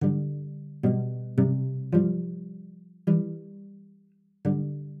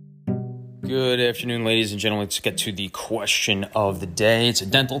Good afternoon, ladies and gentlemen. Let's get to the question of the day. It's a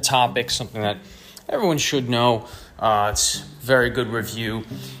dental topic, something that everyone should know. It's a very good review.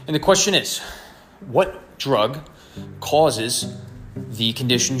 And the question is, what drug causes the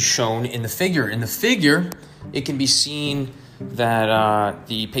condition shown in the figure? In the figure, it can be seen that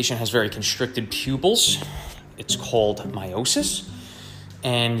the patient has very constricted pupils. It's called miosis.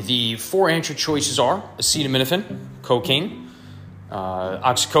 And the four answer choices are acetaminophen, cocaine,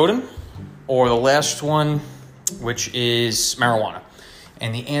 oxycodone, or the last one, which is marijuana.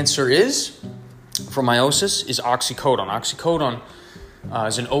 And the answer is, for miosis, is oxycodone. Oxycodone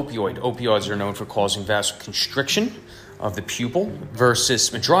is an opioid. Opioids are known for causing vasoconstriction of the pupil versus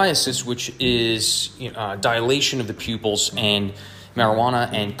mydriasis, which is dilation of the pupils, and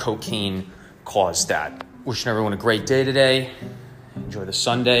marijuana and cocaine cause that. Wishing everyone a great day today. Enjoy the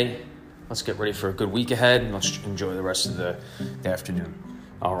Sunday. Let's get ready for a good week ahead, and let's enjoy the rest of the afternoon.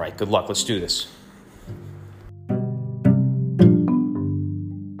 All right, good luck. Let's do this.